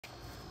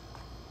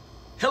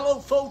Hello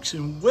folks,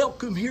 and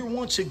welcome here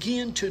once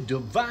again to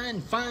Divine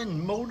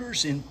Fine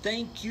Motors, and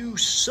thank you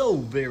so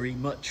very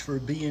much for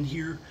being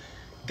here.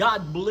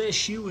 God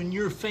bless you and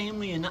your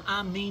family, and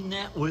I mean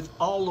that with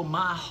all of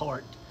my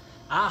heart.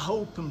 I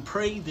hope and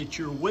pray that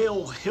you're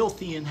well,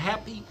 healthy, and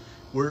happy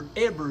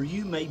wherever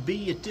you may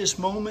be at this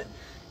moment.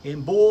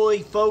 And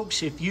boy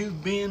folks, if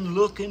you've been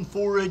looking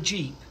for a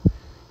Jeep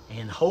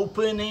and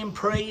hoping and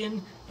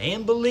praying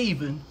and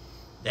believing,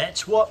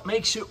 that's what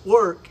makes it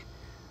work.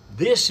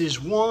 This is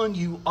one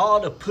you ought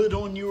to put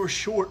on your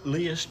short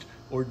list,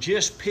 or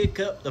just pick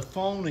up the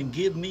phone and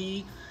give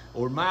me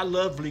or my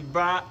lovely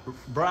bride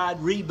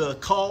Reba a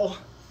call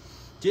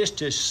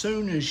just as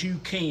soon as you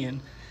can,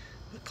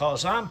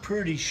 because I'm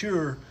pretty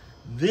sure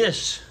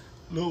this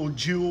little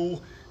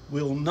jewel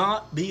will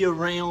not be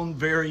around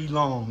very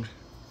long.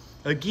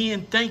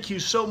 Again, thank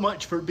you so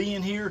much for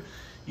being here.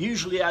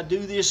 Usually I do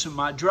this in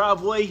my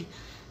driveway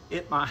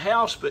at my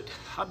house, but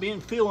I've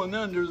been feeling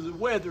under the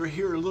weather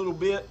here a little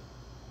bit.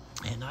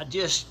 And I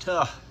just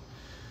thought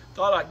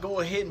I'd go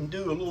ahead and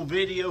do a little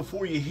video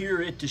for you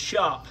here at the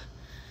shop.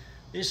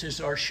 This is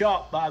our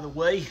shop, by the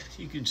way.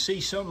 You can see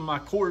some of my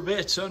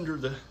Corvettes under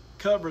the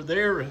cover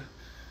there.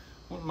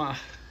 One of my,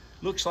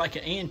 looks like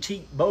an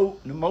antique boat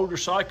and a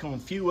motorcycle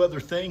and a few other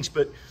things.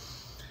 But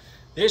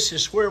this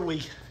is where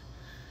we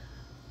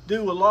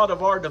do a lot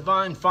of our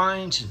Divine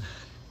Finds and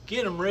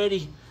get them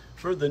ready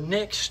for the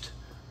next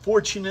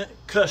fortunate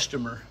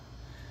customer.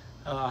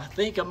 I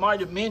think I might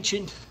have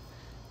mentioned,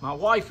 my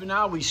wife and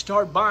I, we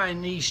started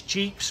buying these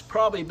Jeeps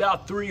probably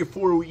about 3 or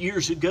 4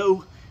 years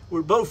ago.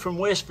 We're both from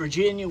West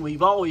Virginia.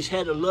 We've always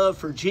had a love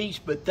for Jeeps,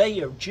 but they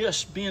have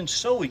just been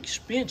so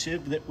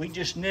expensive that we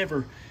just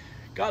never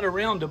got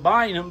around to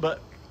buying them, but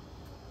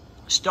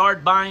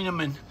started buying them,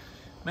 and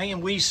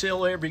man, we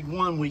sell every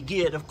one we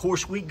get. Of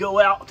course, we go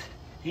out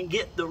and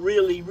get the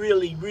really,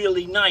 really,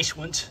 really nice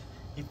ones.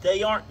 If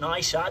they aren't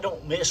nice, I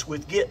don't mess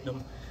with getting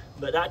them.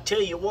 But I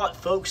tell you what,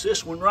 folks,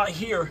 this one right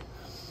here,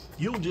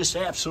 you'll just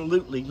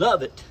absolutely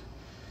love it.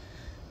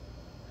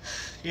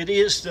 It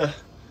is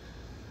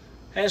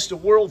has the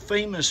world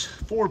famous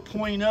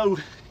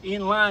 4.0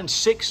 inline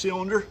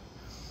 6-cylinder.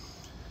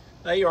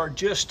 They are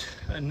just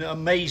an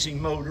amazing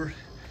motor.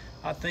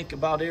 I think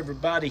about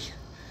everybody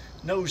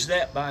knows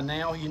that by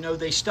now. You know,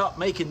 they stopped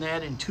making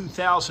that in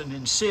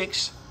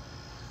 2006,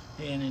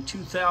 and in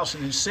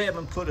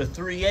 2007 put a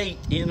 3.8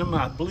 in them,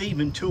 I believe,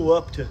 until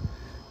up to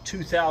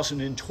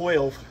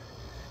 2012.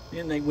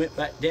 Then they went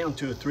back down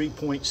to a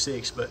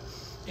 3.6. But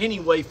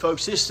anyway,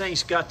 folks, this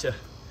thing's got the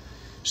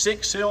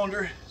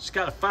 6-cylinder. It's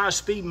got a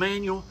 5-speed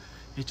manual.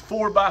 It's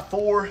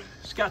 4x4.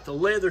 It's got the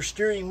leather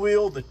steering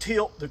wheel, the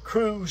tilt, the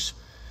cruise.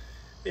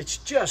 It's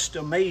just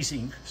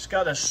amazing. It's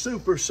got a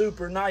super,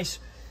 super nice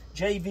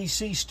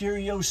JVC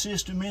stereo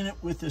system in it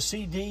with the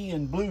CD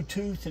and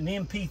Bluetooth and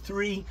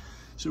MP3.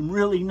 Some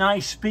really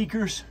nice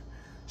speakers,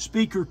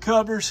 speaker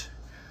covers.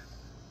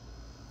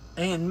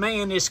 And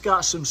man, it's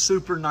got some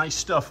super nice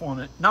stuff on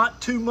it.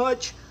 Not too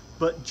much,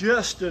 but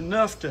just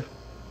enough to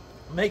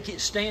make it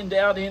stand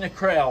out in a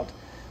crowd.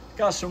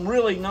 Got some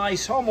really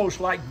nice, almost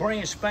like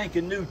brand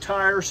spanking new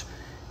tires,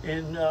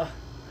 and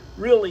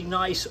really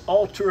nice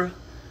Ultra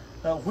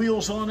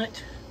wheels on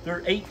it.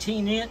 They're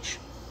 18-inch.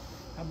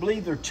 I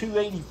believe they're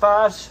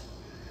 285s.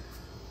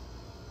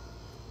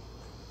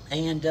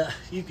 And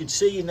you can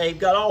see, and they've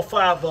got all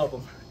 5 of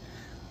them.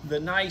 The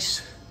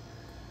nice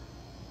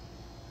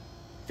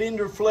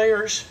fender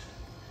flares.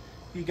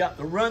 You got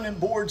the running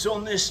boards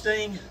on this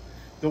thing,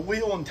 the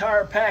wheel and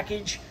tire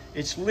package.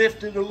 It's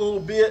lifted a little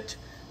bit.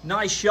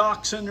 Nice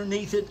shocks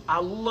underneath it. I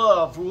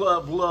love,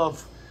 love,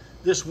 love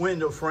this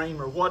window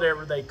frame, or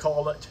whatever they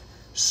call it.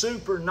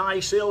 Super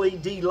nice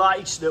LED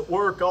lights that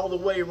work all the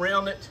way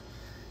around it.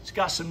 It's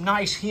got some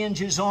nice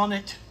hinges on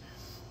it.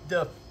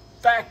 The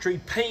factory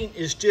paint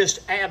is just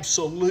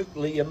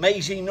absolutely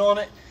amazing on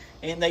it,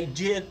 and they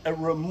did a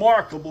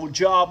remarkable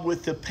job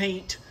with the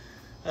paint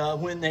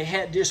when they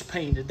had this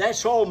painted.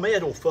 That's all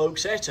metal,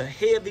 folks. That's a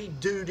heavy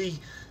duty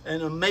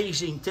and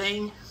amazing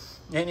thing.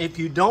 And if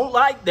you don't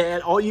like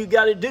that, all you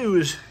got to do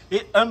is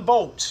it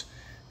unbolts.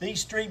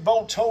 These 3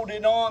 bolts hold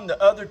it on,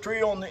 the other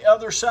 3 on the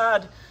other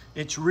side.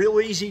 It's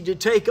real easy to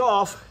take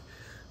off,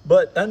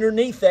 but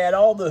underneath that,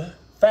 all the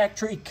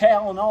factory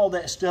cowl and all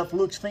that stuff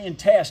looks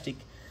fantastic.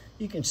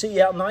 You can see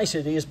how nice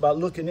it is by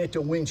looking at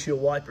the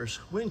windshield wipers.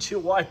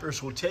 Windshield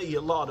wipers will tell you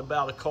a lot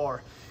about a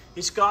car.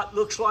 It's got,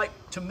 looks like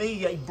to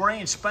me, a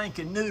brand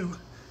spanking new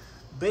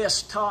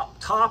best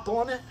top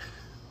on it.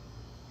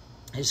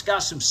 It's got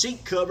some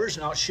seat covers,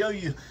 and I'll show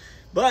you,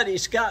 but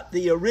it's got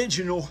the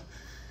original,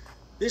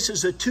 this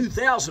is a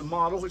 2000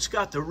 model. It's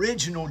got the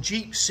original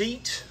Jeep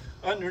seats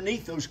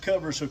underneath those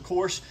covers, of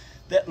course,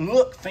 that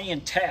look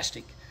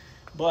fantastic.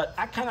 But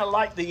I kind of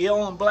like the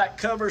yellow and black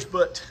covers,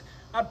 but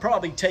I'd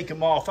probably take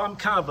them off. I'm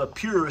kind of a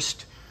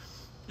purist.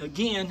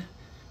 Again,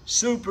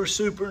 super,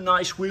 super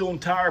nice wheel and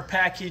tire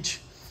package.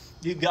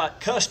 You got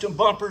custom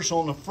bumpers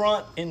on the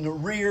front and the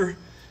rear.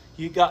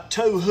 You got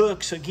tow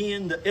hooks,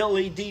 again, the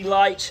LED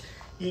lights.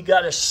 You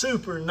got a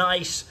super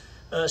nice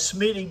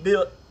Smitty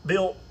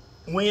built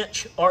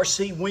winch,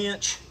 RC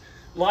winch,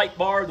 light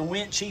bar. The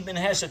winch even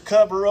has a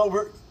cover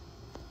over it.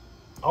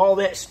 All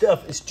that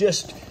stuff is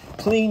just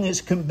clean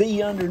as can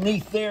be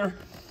underneath there.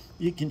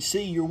 You can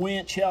see your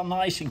winch, how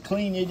nice and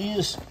clean it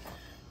is.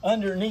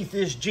 Underneath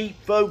this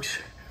Jeep, folks,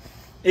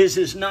 is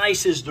as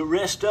nice as the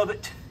rest of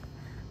it.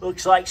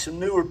 Looks like some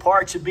newer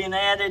parts have been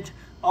added.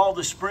 All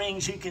the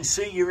springs, you can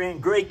see, you're in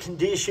great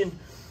condition.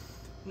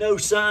 No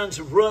signs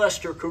of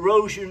rust or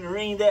corrosion or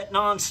any of that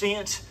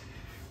nonsense.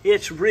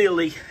 It's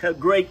really a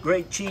great,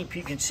 great Jeep.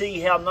 You can see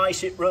how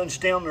nice it runs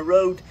down the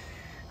road,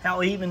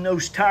 how even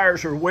those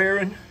tires are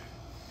wearing.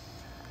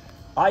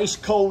 Ice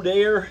cold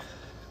air.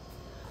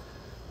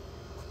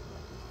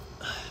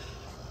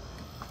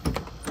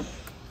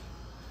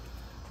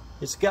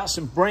 It's got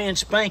some brand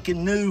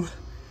spanking new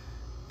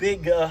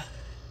big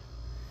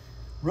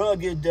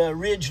rugged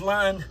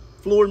Ridgeline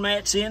floor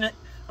mats in it.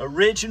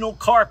 Original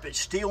carpet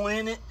still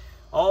in it.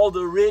 All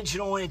the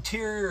original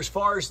interior as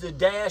far as the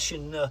dash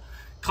and the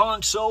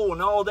console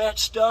and all that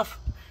stuff.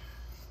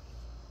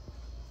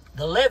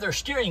 The leather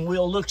steering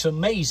wheel looks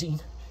amazing.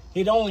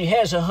 It only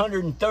has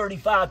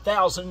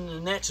 135,000,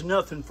 and that's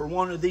nothing for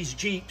one of these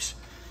Jeeps.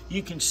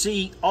 You can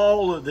see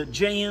all of the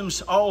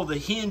jams, all the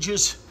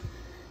hinges.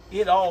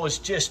 It all is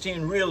just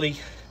in really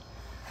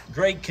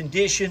great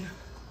condition.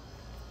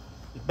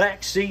 The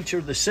back seats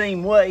are the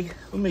same way.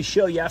 Let me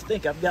show you. I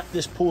think I've got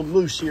this pulled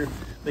loose here.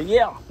 But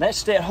yeah,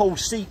 that's that whole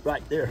seat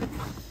right there.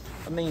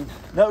 I mean,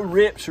 no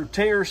rips or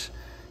tears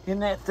in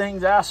that thing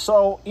that I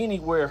saw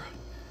anywhere.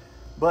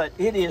 But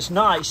it is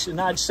nice, and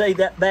I'd say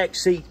that back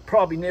seat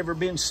probably never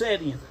been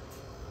set in.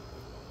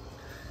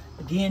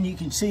 Again, you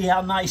can see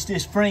how nice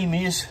this frame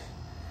is.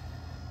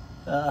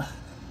 I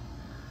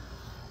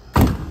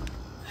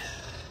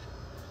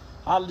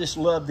just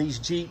love these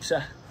Jeeps.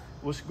 I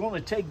was going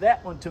to take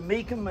that one to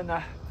Meekum, and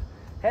I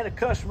had a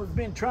customer who's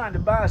been trying to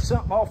buy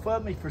something off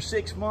of me for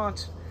 6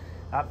 months.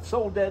 I've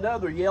sold that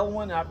other yellow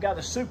one. I've got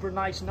a super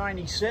nice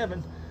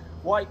 97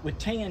 white with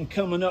tan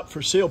coming up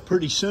for sale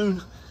pretty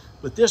soon.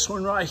 But this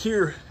one right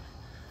here,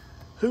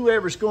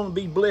 whoever's going to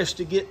be blessed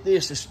to get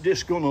this is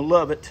just going to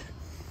love it.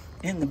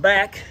 In the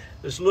back,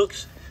 this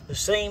looks the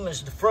same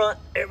as the front.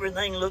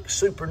 Everything looks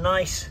super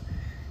nice.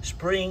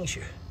 Springs,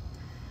 your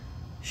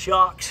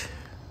shocks.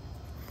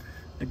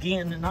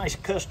 Again, a nice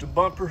custom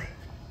bumper.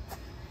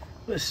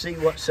 Let's see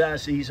what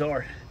size these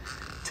are.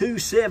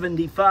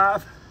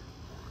 275,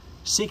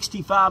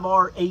 65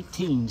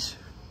 R18'S.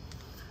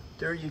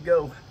 There you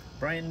go.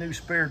 Brand new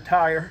spare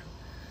tire.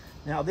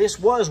 Now this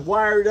was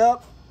wired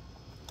up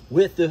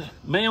with the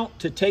mount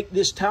to take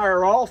this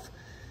tire off.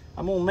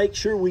 I'm gonna make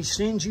sure we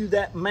send you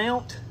that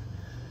mount.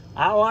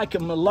 I like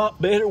them a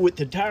lot better with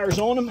the tires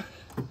on them.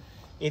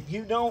 If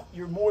you don't,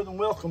 you're more than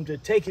welcome to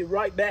take it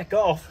right back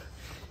off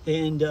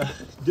and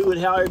do it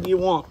however you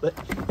want. But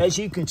as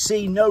you can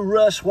see, no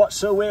rust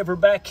whatsoever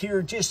back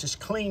here, just as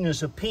clean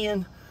as a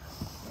pin.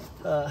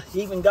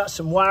 Even got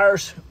some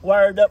wires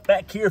wired up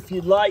back here if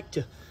you'd like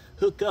to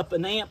hook up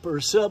an amp or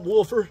a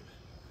subwoofer.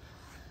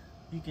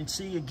 You can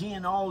see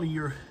again all of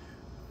your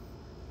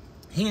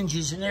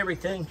hinges and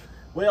everything.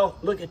 Well,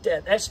 look at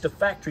that. That's the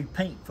factory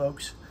paint,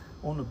 folks,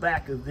 on the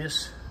back of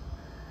this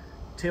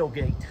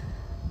tailgate.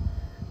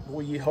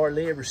 Boy, you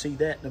hardly ever see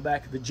that in the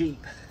back of the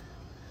Jeep.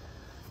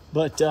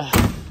 But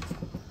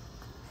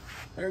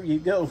there you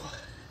go.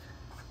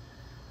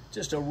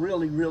 Just a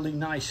really, really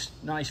nice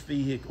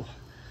vehicle.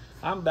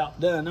 I'm about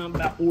done. I'm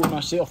about wore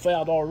myself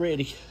out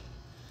already.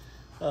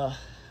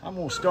 I'm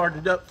gonna start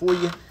it up for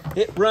you.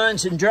 It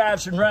runs and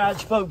drives and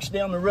rides folks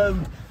down the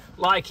road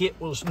like it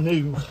was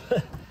new.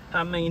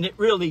 I mean, it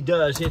really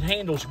does. It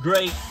handles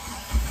great.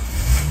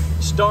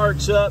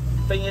 Starts up,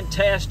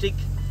 fantastic.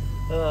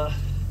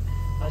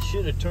 I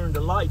should have turned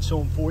the lights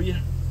on for you.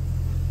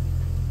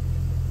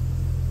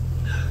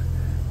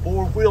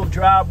 4-wheel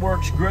drive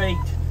works great.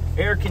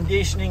 Air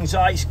conditioning's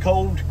ice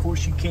cold. Of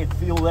course, you can't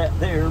feel that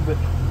there, but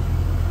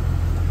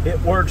it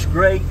works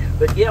great.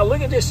 But yeah,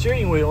 look at this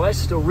steering wheel.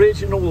 That's the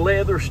original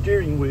leather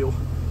steering wheel.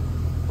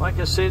 Like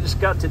I said, it's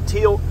got the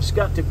tilt, it's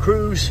got the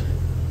cruise.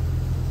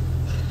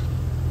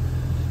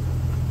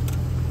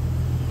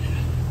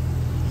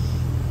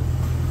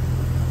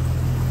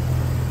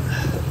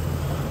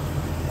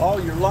 All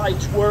your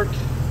lights work.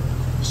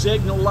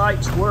 Signal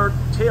lights work,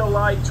 tail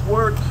lights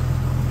work.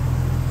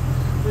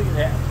 Look at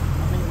that.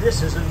 I mean,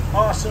 this is an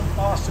awesome,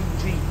 awesome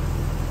Jeep.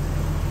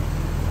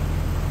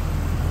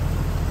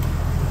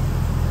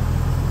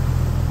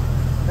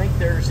 I think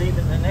there's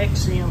even an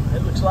XM.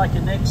 It looks like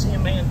an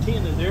XM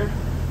antenna there.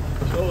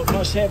 So it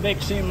must have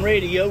XM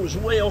radio as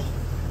well.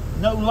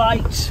 No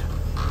lights.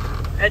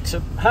 That's a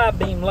high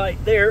beam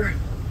light there.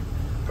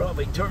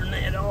 Probably turn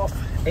that off.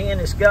 And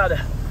it's got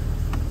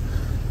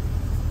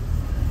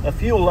a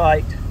fuel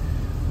light.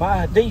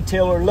 My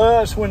detailer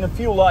loves when the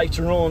fuel lights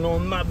are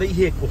on my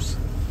vehicles.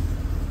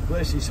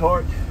 Bless his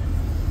heart.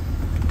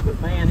 But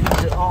man,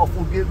 he's an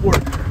awful good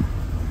worker.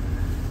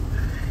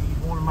 He's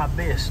one of my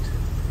best.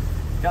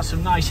 Got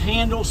some nice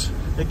handles.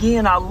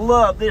 Again, I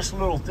love this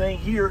little thing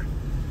here.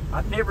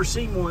 I've never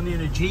seen one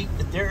in a Jeep,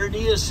 but there it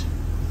is.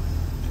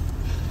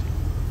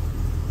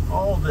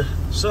 All the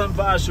sun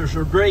visors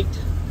are great.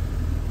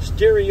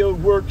 Stereo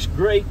works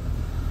great.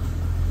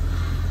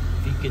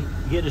 If you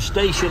can get a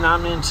station,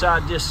 I'm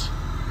inside this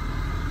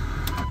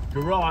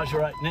garage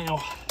right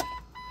now.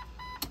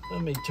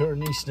 Let me turn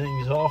these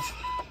things off.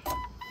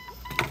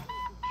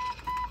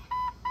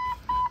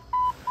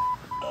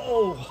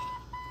 Oh,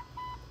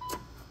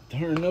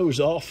 turn those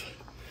off.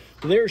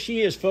 There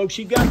she is, folks.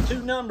 You got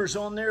 2 numbers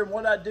on there. And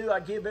what I do, I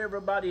give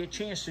everybody a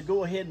chance to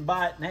go ahead and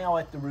buy it now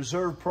at the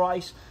reserve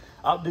price.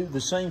 I'll do the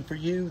same for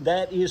you.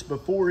 That is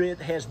before it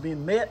has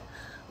been met.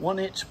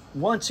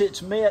 Once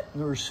it's met,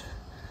 there's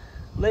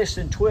less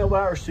than 12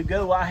 hours to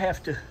go. I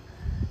have to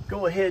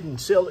go ahead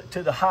and sell it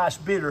to the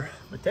highest bidder.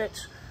 But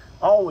that's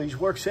always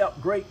works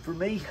out great for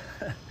me.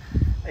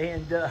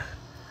 And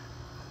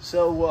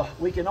so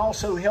we can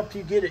also help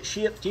you get it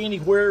shipped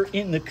anywhere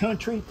in the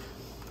country.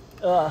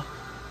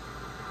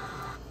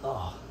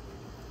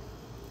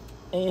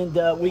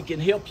 We can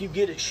help you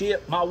get it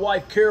shipped. My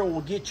wife Carol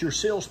will get your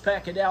sales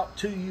packet out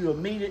to you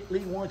immediately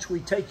once we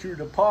take your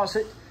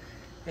deposit,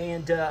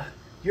 and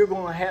you're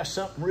going to have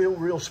something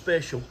real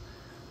special.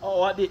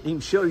 Oh, I didn't even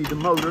show you the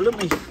motor.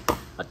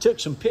 I took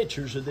some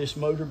pictures of this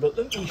motor, but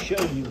let me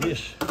show you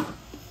this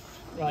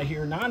right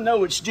here. Now I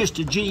know it's just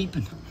a Jeep,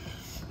 and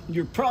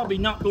you're probably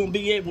not going to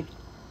be able,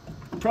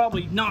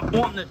 probably not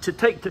wanting it to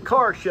take to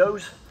car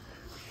shows,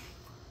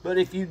 but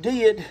if you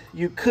did,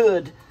 you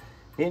could.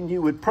 And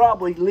you would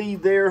probably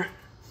leave there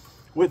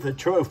with a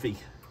trophy.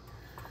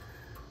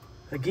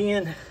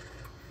 Again,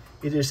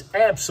 it is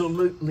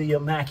absolutely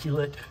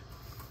immaculate.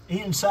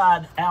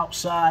 Inside,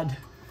 outside,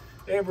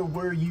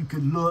 everywhere you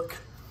could look.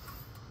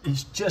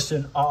 It's just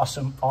an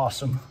awesome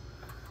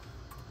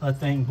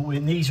thing. Boy,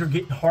 and these are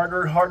getting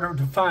harder and harder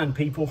to find,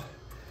 people,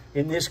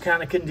 in this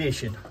kind of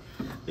condition.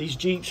 These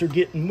Jeeps are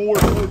getting more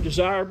and more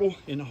desirable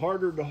and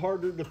harder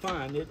to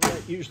find. Isn't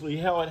that usually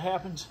how it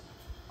happens?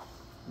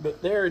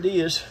 But there it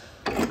is.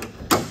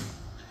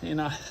 And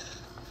I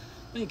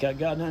think I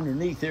got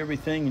underneath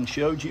everything and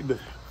showed you, but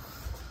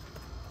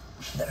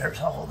there's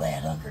all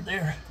that under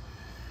there.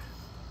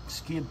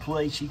 Skid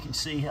plates, you can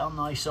see how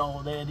nice all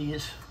of that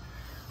is.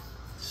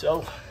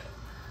 So,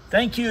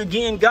 thank you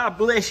again. God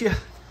bless you.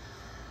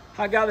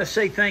 I gotta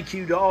say thank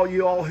you to all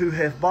you all who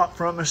have bought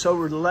from us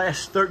over the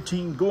last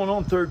going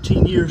on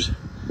 13 years.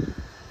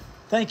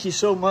 Thank you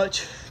so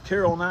much.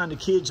 Carol and I and the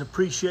kids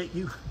appreciate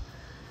you.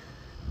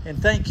 And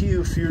thank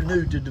you if you're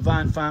new to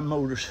Divine Fine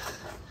Motors.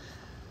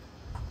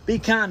 Be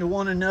kind to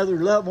one another,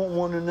 love on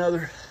one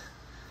another.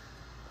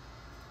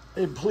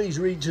 And please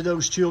read to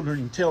those children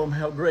and tell them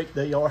how great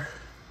they are.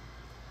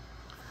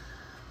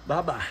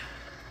 Bye-bye.